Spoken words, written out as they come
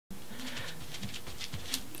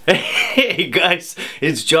Hey guys,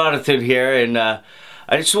 it's Jonathan here, and I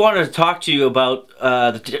just wanted to talk to you about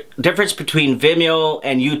the difference between Vimeo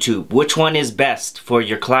and YouTube. Which one is best for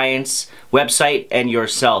your client's website and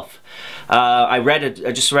yourself? I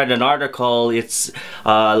just read an article. It's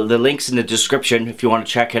the link's in the description if you want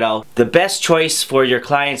to check it out. The best choice for your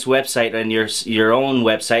client's website and your own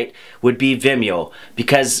website would be Vimeo,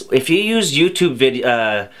 because if you use YouTube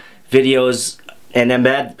videos and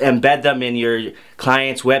embed them in your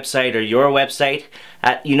client's website or your website,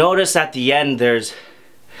 you notice at the end there's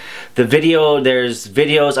other videos,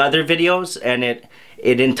 and it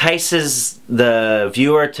entices the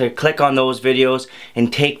viewer to click on those videos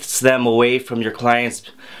and takes them away from your client's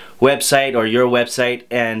website or your website,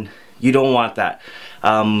 and you don't want that.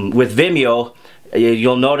 With Vimeo,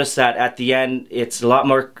 you'll notice that at the end it's a lot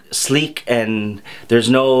more sleek, and there's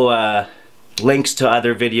no links to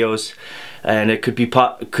other videos, and it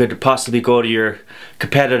could possibly go to your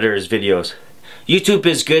competitors' videos. YouTube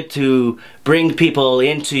is good to bring people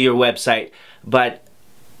into your website, but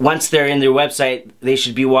once they're in their website, they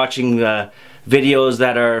should be watching videos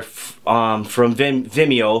that are from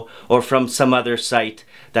Vimeo or from some other site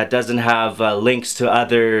that doesn't have links to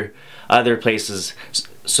other places.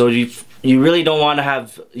 So you really don't want to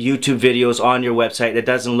have YouTube videos on your website. It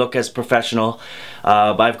doesn't look as professional.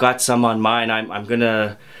 I've got some on mine. I'm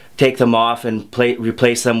gonna take them off and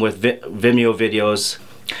replace them with Vimeo videos.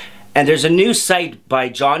 And there's a new site by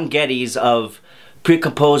John Geddes of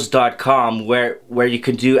precompose.com where you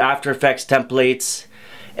can do After Effects templates,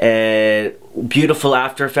 beautiful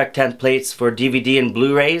After Effects templates for DVD and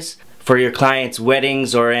Blu-rays for your clients'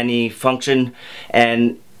 weddings or any function.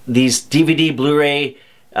 And these DVD, Blu-ray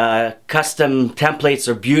custom templates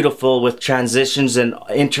are beautiful with transitions and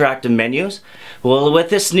interactive menus. Well, with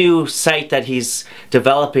this new site that he's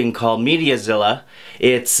developing called MediaZilla,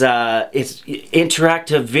 it's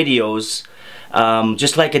interactive videos,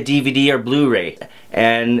 just like a DVD or Blu-ray,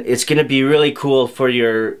 and it's going to be really cool for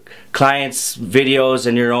your clients' videos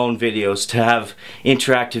and your own videos to have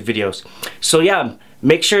interactive videos. So yeah,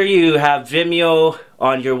 make sure you have Vimeo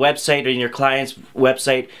on your website or in your client's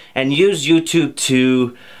website, and use YouTube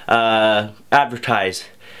to advertise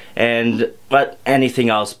and anything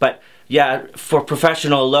else. But yeah, for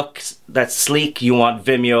professional looks that's sleek, you want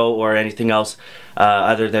Vimeo or anything else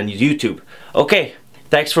other than YouTube. Okay,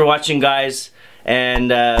 thanks for watching, guys, and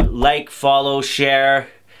like, follow, share,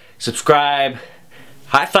 subscribe.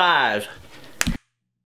 High five!